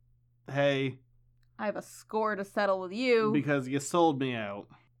like, "Hey, I have a score to settle with you." because you sold me out."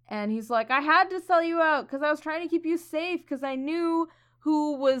 And he's like, "I had to sell you out because I was trying to keep you safe because I knew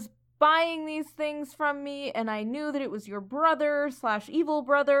who was buying these things from me and I knew that it was your brother / evil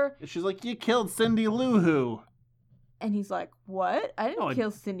brother." And she's like, "You killed Cindy Lou Who." And he's like, "What? I didn't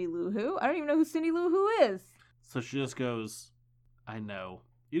kill Cindy Lou Who. I don't even know who Cindy Lou Who is." So she just goes, "I know.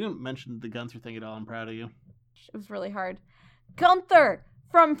 You didn't mention the Gunther thing at all. I'm proud of you." It was really hard. Gunther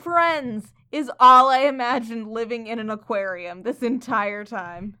from Friends is all I imagined living in an aquarium this entire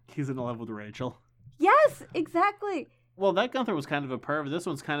time. He's in love with Rachel. Yes, exactly. Well, that Gunther was kind of a perv. This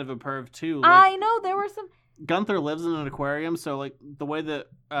one's kind of a perv, too. I know, there were some... Gunther lives in an aquarium, so, like, the way that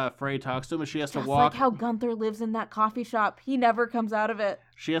Frey talks to him is she has to Just walk... like how Gunther lives in that coffee shop. He never comes out of it.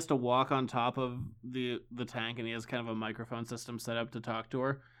 She has to walk on top of the tank, and he has kind of a microphone system set up to talk to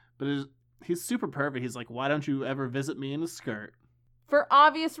her. But he's super pervy. He's like, "Why don't you ever visit me in a skirt?" For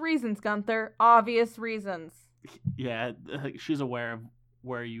obvious reasons, Gunther. Obvious reasons. Yeah, she's aware of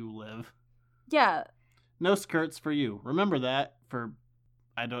where you live. Yeah. No skirts for you. Remember that for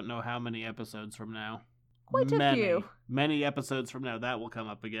I don't know how many episodes from now. Quite a few. Many episodes from now, that will come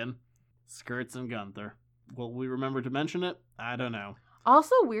up again. Skirts and Gunther. Will we remember to mention it? I don't know.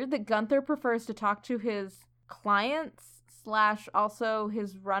 Also weird that Gunther prefers to talk to his clients / also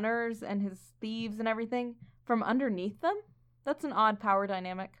his runners and his thieves and everything from underneath them. That's an odd power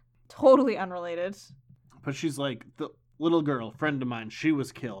dynamic. Totally unrelated. But she's like, the little girl, friend of mine, she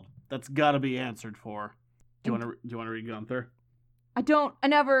was killed. That's got to be answered for. Do you want to read Gunther? I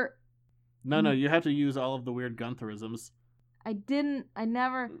never... No, you have to use all of the weird Guntherisms. I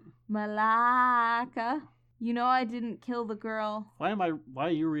never... Malaka. You know I didn't kill the girl. Why are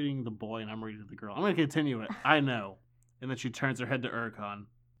you reading the boy and I'm reading the girl? I'm going to continue it. I know. And then she turns her head to Urkon.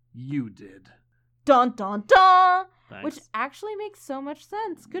 You did. Dun dun dun! Thanks. Which actually makes so much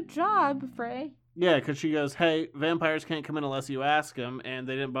sense. Good job, Frey. Yeah, because she goes, hey, vampires can't come in unless you ask them, and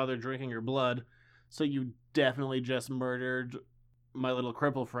they didn't bother drinking your blood, so you definitely just murdered my little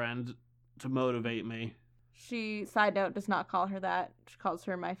cripple friend to motivate me. She, side note, does not call her that. She calls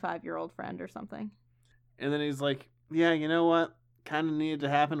her my 5-year-old friend or something. And then he's like, yeah, you know what? Kind of needed to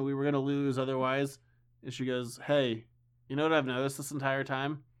happen. We were going to lose otherwise. And she goes, hey, you know what I've noticed this entire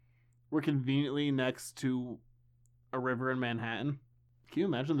time? We're conveniently next to a river in Manhattan. Can you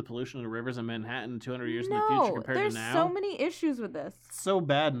imagine the pollution of the rivers in Manhattan 200 years in the future compared to now? There's so many issues with this. It's so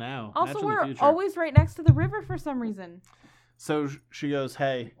bad now. Also, Imagine we're the future. always right next to the river for some reason. So she goes,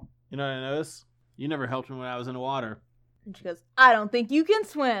 hey, you know what I noticed? You never helped me when I was in the water. And she goes, I don't think you can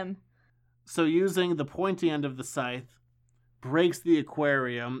swim. So using the pointy end of the scythe, breaks the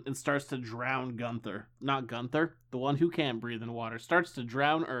aquarium and starts to drown Gunther. Not Gunther, the one who can't breathe in water. Starts to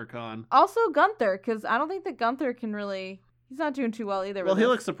drown Urkon. Also Gunther, because I don't think that Gunther can really... He's not doing too well either. Well, he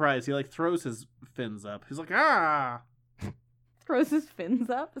looks surprised. He, throws his fins up. He's like, ah! Throws his fins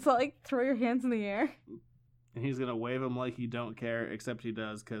up? Is that like, throw your hands in the air? And he's going to wave them like he don't care, except he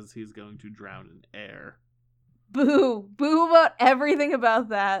does, because he's going to drown in air. Boo! Boo about everything about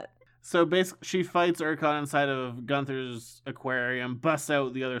that. So basically, she fights Urkon inside of Gunther's aquarium, busts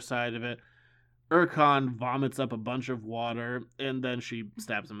out the other side of it. Urkon vomits up a bunch of water, and then she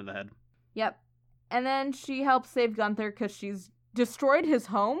stabs him in the head. Yep. And then she helps save Gunther because she's destroyed his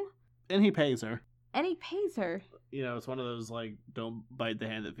home. And he pays her. And he pays her. You know, it's one of those, don't bite the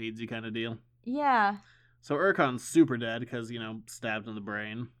hand that feeds you kind of deal. Yeah. So Urkon's super dead because, stabbed in the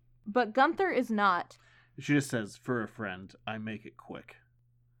brain. But Gunther is not. She just says, for a friend, I make it quick.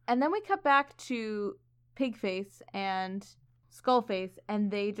 And then we cut back to Pigface and Skullface,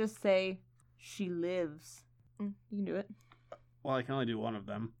 and they just say, she lives. You can do it. Well, I can only do one of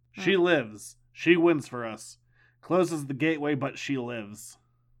them. Oh. She lives. She wins for us. Closes the gateway, but she lives.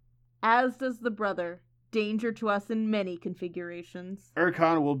 As does the brother. Danger to us in many configurations.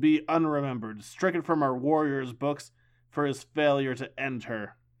 Urkon will be unremembered, stricken from our warriors' books for his failure to end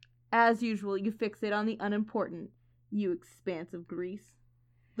her. As usual, you fixate on the unimportant, you expanse of Greece.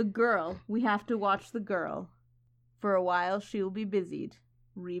 The girl, we have to watch the girl. For a while she will be busied,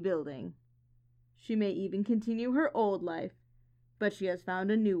 rebuilding. She may even continue her old life, but she has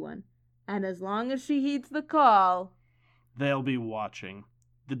found a new one. And as long as she heeds the call... They'll be watching.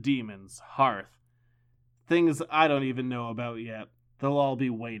 The demons, Hearth. Things I don't even know about yet. They'll all be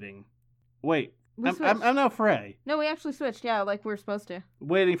waiting. Wait, I'm now Frey. No, we actually switched, yeah, like we were supposed to.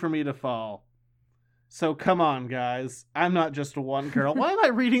 Waiting for me to fall. So come on, guys. I'm not just one girl. Why am I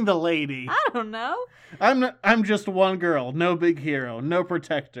reading the lady? I don't know. I'm just one girl. No big hero. No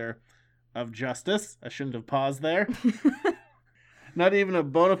protector of justice. I shouldn't have paused there. Not even a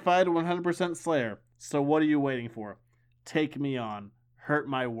bona fide 100% slayer. So what are you waiting for? Take me on. Hurt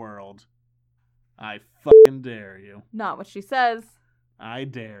my world. I fucking dare you. Not what she says. I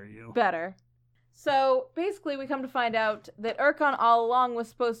dare you. Better. So basically we come to find out that Urkon all along was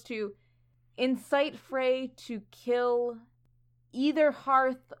supposed to incite Frey to kill either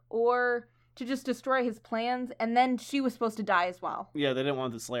Hearth or to just destroy his plans, and then she was supposed to die as well. Yeah, they didn't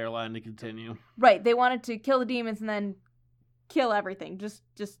want the Slayer line to continue. Right, they wanted to kill the demons and then kill everything.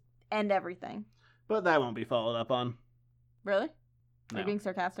 Just end everything. But that won't be followed up on. Really? No. Are you being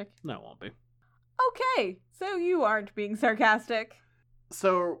sarcastic? No, it won't be. Okay, so you aren't being sarcastic.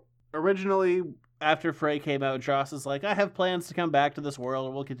 So, originally, after Frey came out, Joss is like, I have plans to come back to this world,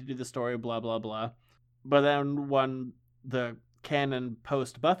 and we'll continue the story, blah, blah, blah. But then when the canon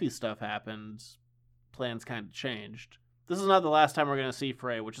post-Buffy stuff happened, plans kind of changed. This is not the last time we're going to see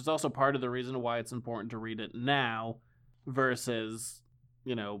Frey, which is also part of the reason why it's important to read it now versus,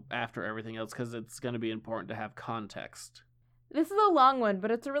 after everything else, because it's going to be important to have context. This is a long one, but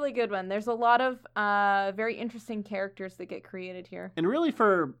it's a really good one. There's a lot of very interesting characters that get created here. And really,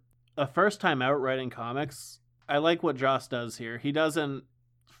 for a first time out writing comics, I like what Joss does here. He doesn't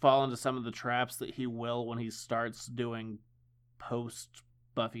fall into some of the traps that he will when he starts doing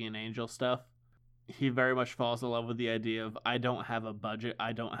post-Buffy and Angel stuff. He very much falls in love with the idea of, I don't have a budget,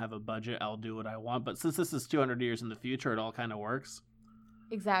 I'll do what I want. But since this is 200 years in the future, it all kind of works.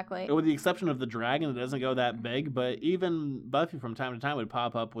 Exactly. With the exception of the dragon, it doesn't go that big, but even Buffy from time to time would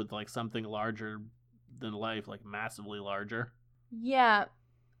pop up with like something larger than life, like massively larger. Yeah.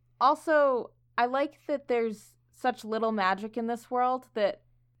 Also, I like that there's such little magic in this world that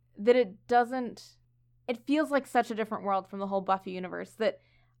it doesn't... It feels like such a different world from the whole Buffy universe that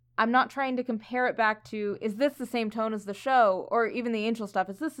I'm not trying to compare it back to, is this the same tone as the show? Or even the Angel stuff,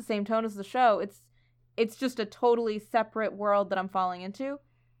 is this the same tone as the show? It's just a totally separate world that I'm falling into.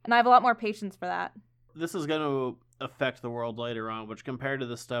 And I have a lot more patience for that. This is going to affect the world later on, which compared to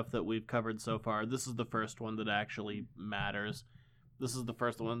the stuff that we've covered so far, this is the first one that actually matters. This is the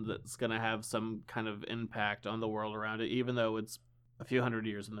first one that's going to have some kind of impact on the world around it, even though it's a few hundred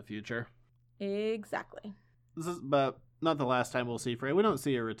years in the future. Exactly. But not the last time we'll see Frey. We don't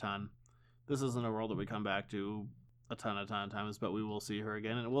see her a ton. This isn't a world that we come back to a ton of times, but we will see her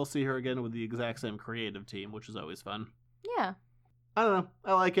again, and we'll see her again with the exact same creative team, which is always fun. Yeah. I don't know.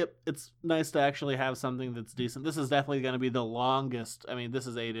 I like it. It's nice to actually have something that's decent. This is definitely going to be the longest. I mean, this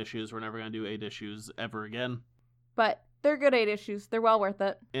is 8 issues. We're never going to do 8 issues ever again. But they're good 8 issues. They're well worth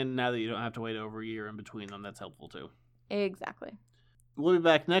it. And now that you don't have to wait over a year in between them, that's helpful too. Exactly. We'll be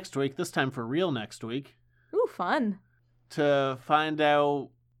back next week, this time for real next week. Ooh, fun. To find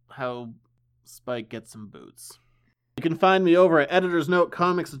out how Spike gets some boots. You can find me over at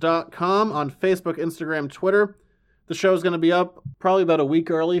editorsnotecomics.com on Facebook, Instagram, Twitter. The show's going to be up probably about a week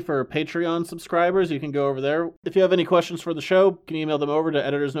early for Patreon subscribers. You can go over there. If you have any questions for the show, you can email them over to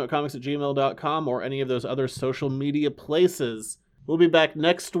editorsnotecomics@gmail.com or any of those other social media places. We'll be back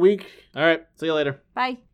next week. All right, see you later. Bye.